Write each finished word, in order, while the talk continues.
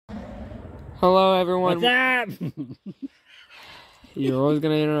Hello, everyone. What's up? You're always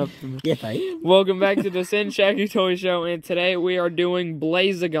going to interrupt me. Yes, I am. Welcome back to the Sin Shacky Toy Show, and today we are doing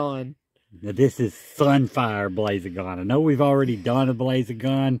Blazagon. Now, this is Sun Fire Blazagon. I know we've already done a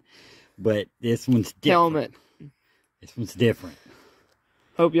Blazagon, but this one's different. Helmet. This one's different.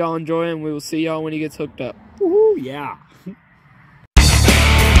 Hope y'all enjoy, and we will see y'all when he gets hooked up. Woohoo, yeah.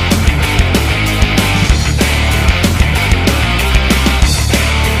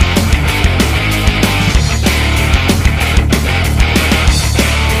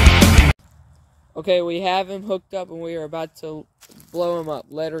 Okay, we have him hooked up, and we are about to blow him up.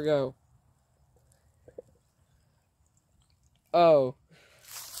 Let her go. Oh.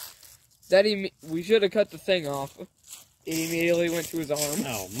 We should have cut the thing off. It immediately went to his arm.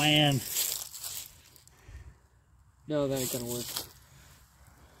 Oh, man. No, that ain't gonna work.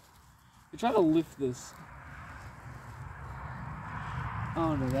 You try to lift this.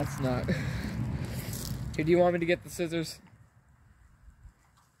 Oh, no, that's not. Hey, do you want me to get the scissors?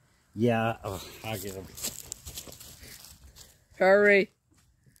 Yeah, I'll get them. Hurry.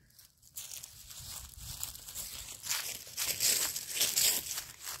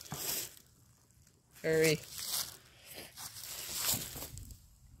 Hurry.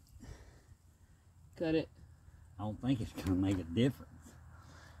 Cut it. I don't think it's going to make a difference.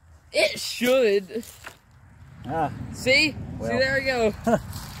 It should. Ah. See? Well. See, there we go.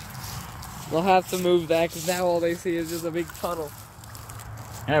 We'll have to move that because now all they see is just a big tunnel.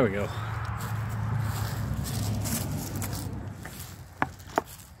 There we go.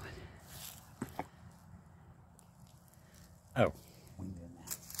 Oh.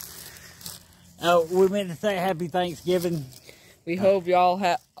 Oh, we meant to say Happy Thanksgiving. We hope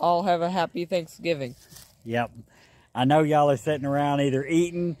y'all all have a happy Thanksgiving. Yep. I know y'all are sitting around either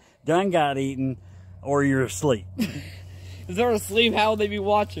eating, done got eaten, or you're asleep. If they're asleep, how would they be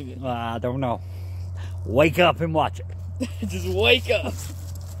watching it? I don't know. Wake up and watch it. Just wake up.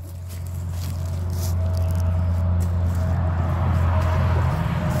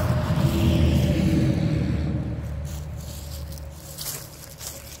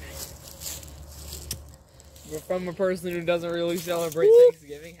 We're from a person who doesn't really celebrate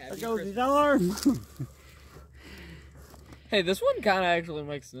Thanksgiving. Happy There goes Christmas. his arm. Hey, this one kind of actually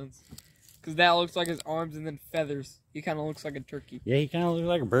makes sense. Because that looks like his arms and then feathers. He kind of looks like a turkey. Yeah, he kind of looks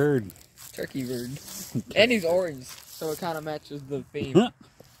like a bird. Turkey bird. And he's orange, so it kind of matches the theme.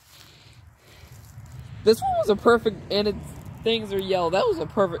 This one was a perfect, and its things are yellow. This is a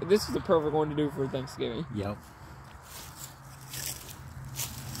perfect one to do for Thanksgiving. Yep.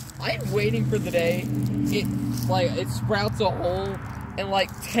 I'm waiting for the day it sprouts a hole and like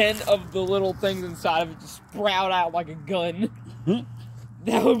 10 of the little things inside of it just sprout out like a gun.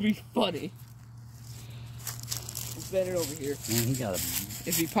 That would be funny. We'll set it over here. Man, he got a.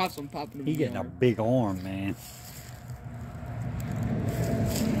 If he pops, I'm popping him. He getting a big arm, man.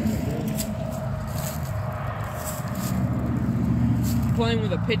 I'm playing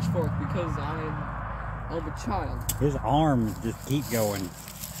with a pitchfork because I'm a child. His arms just keep going.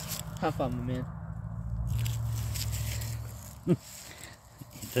 Have fun, my man.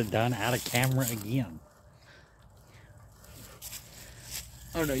 It's done out of camera again.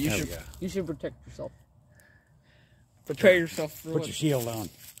 Oh no, you There should we go. you should protect yourself. Prepare yourself for Put what your shield on.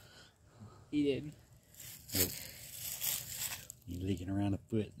 he did. Oh. He's leaking around a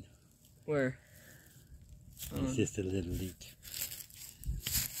foot. Where? It's just a little leak.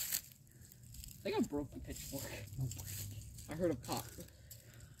 I think I broke the pitchfork. I heard a pop.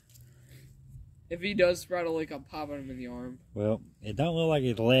 If he does sprout a leak, I'm popping him in the arm. Well, it don't look like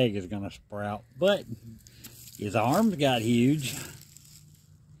his leg is gonna sprout, but his arms got huge.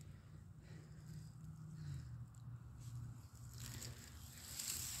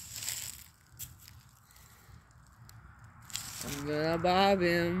 I'm gonna bob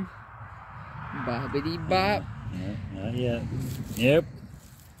him. Bobbity bop. No, not yet. Yep.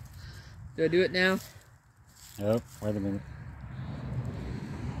 Do I do it now? Oh, wait a minute.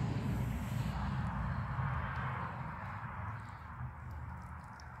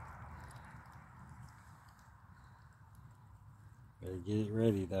 Better get it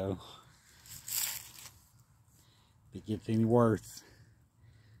ready though. If it gets any worse.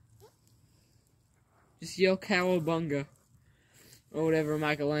 Just yell cowabunga. Or whatever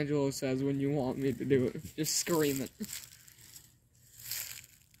Michelangelo says when you want me to do it. Just scream it.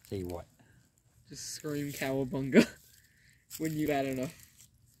 See what? Just scream cowabunga. When you've had enough.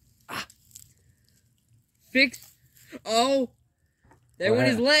 Ah! Fix! Oh! There went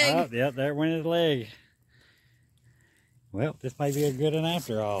his leg! Oh, yep, there went his leg. Well, this may be a good one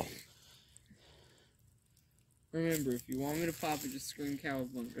after all. Remember, if you want me to pop it, just scream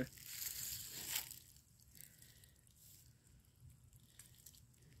cowabunga.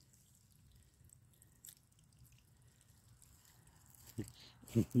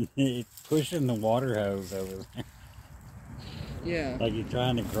 It's pushing the water hose over there. Yeah. Like you're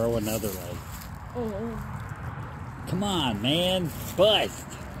trying to grow another leg. Oh. Come on, man. Bust.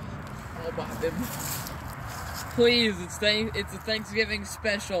 Oh, Bob. Please, it's a Thanksgiving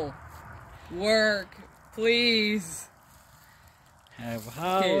special. Work, please. Have a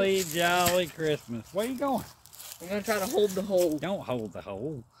holly jolly Christmas. Where you going? I'm gonna try to hold the hole. Don't hold the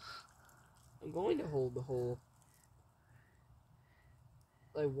hole. I'm going to hold the hole.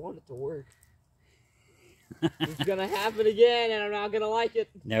 I want it to work. It's gonna happen again, and I'm not gonna like it.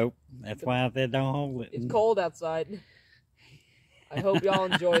 Nope. That's why I said don't hold it. It's cold outside. I hope y'all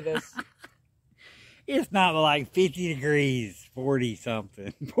enjoy this. It's not like 50 degrees, 40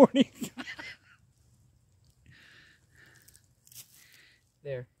 something. 40.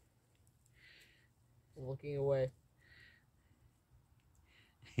 There. I'm looking away.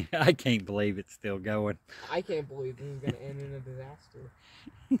 I can't believe it's still going. I can't believe this is gonna end in a disaster.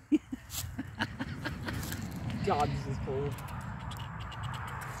 God, this is cold.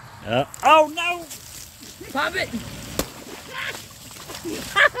 Oh no! Pop it!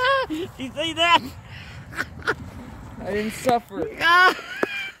 You see that? I didn't suffer.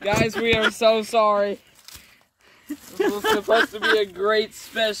 Guys, we are so sorry. This was supposed to be a great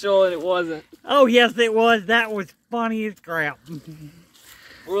special, and it wasn't. Oh yes, it was. That was funny as crap.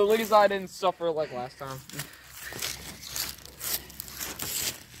 Well, at least I didn't suffer like last time.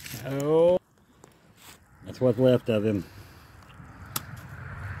 Oh, that's what's left of him.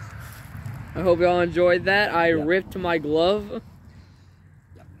 I hope y'all enjoyed that. I ripped my glove.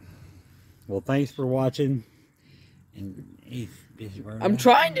 Well, thanks for watching. And he's busy right I'm now.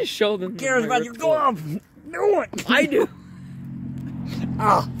 trying to show them. Who cares about your glove? Do it. I do.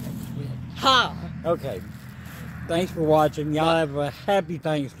 Ah. Ha! Okay. Thanks for watching. Y'all have a happy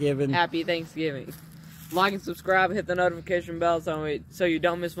Thanksgiving. Happy Thanksgiving. Like and subscribe, hit the notification bell so you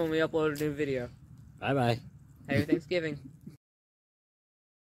don't miss when we upload a new video. Bye-bye. Happy Thanksgiving.